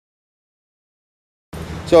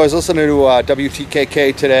So I was listening to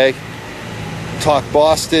WTKK today, Talk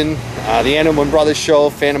Boston, the Animal Brothers Show,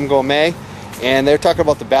 Phantom Gourmet, and they're talking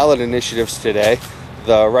about the ballot initiatives today.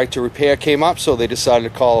 The right to repair came up, so they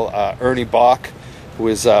decided to call Ernie Boch, who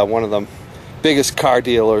is one of the biggest car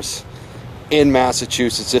dealers in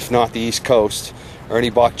Massachusetts, if not the East Coast.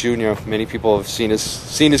 Ernie Boch Jr., many people have seen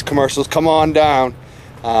his commercials. Come on down.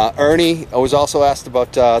 Ernie was also asked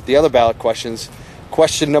about the other ballot questions.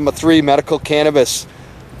 Question number 3, medical cannabis.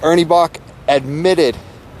 Ernie Boch admitted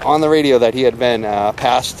on the radio that he had been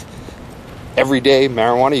past everyday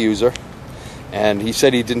marijuana user, and he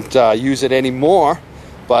said he didn't use it anymore,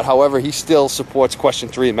 but however he still supports question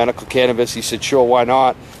 3, medical cannabis. He said sure, why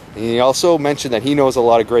not. And he also mentioned that he knows a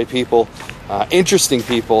lot of great people, interesting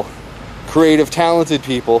people, creative, talented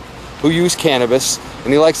people who use cannabis,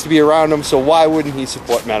 and he likes to be around them, so why wouldn't he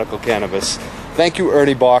support medical cannabis? Thank you,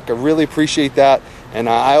 Ernie Boch. I really appreciate that. And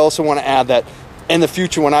I also want to add that in the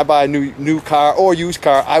future, when I buy a new car or used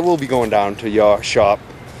car, I will be going down to your shop.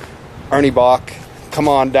 Ernie Boch, come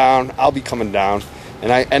on down. I'll be coming down.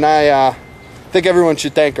 And I think everyone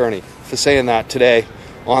should thank Ernie for saying that today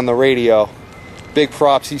on the radio. Big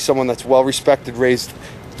props. He's someone that's well respected, raised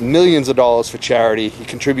millions of dollars for charity. He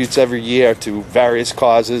contributes every year to various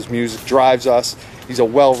causes. Music drives us. He's a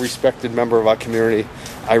well respected member of our community.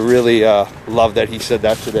 I really love that he said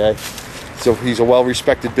that today. So he's a well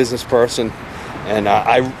respected business person. And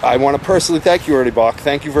I want to personally thank you, Ernie Boch.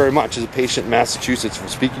 Thank you very much as a patient in Massachusetts for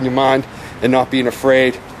speaking your mind and not being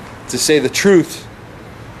afraid to say the truth.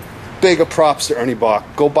 Big props to Ernie Boch.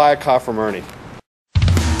 Go buy a car from Ernie.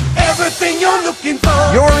 Everything you're looking for.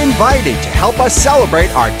 You're invited to help us celebrate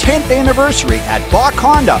our 10th anniversary at Boch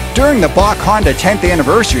Honda. During the Boch Honda 10th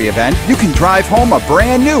anniversary event, you can drive home a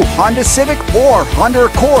brand new Honda Civic or Honda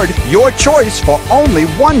Accord, your choice, for only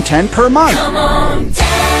 $110 per month. Come on down.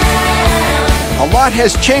 A lot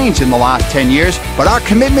has changed in the last 10 years, but our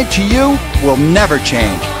commitment to you will never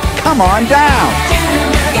change. Come on down.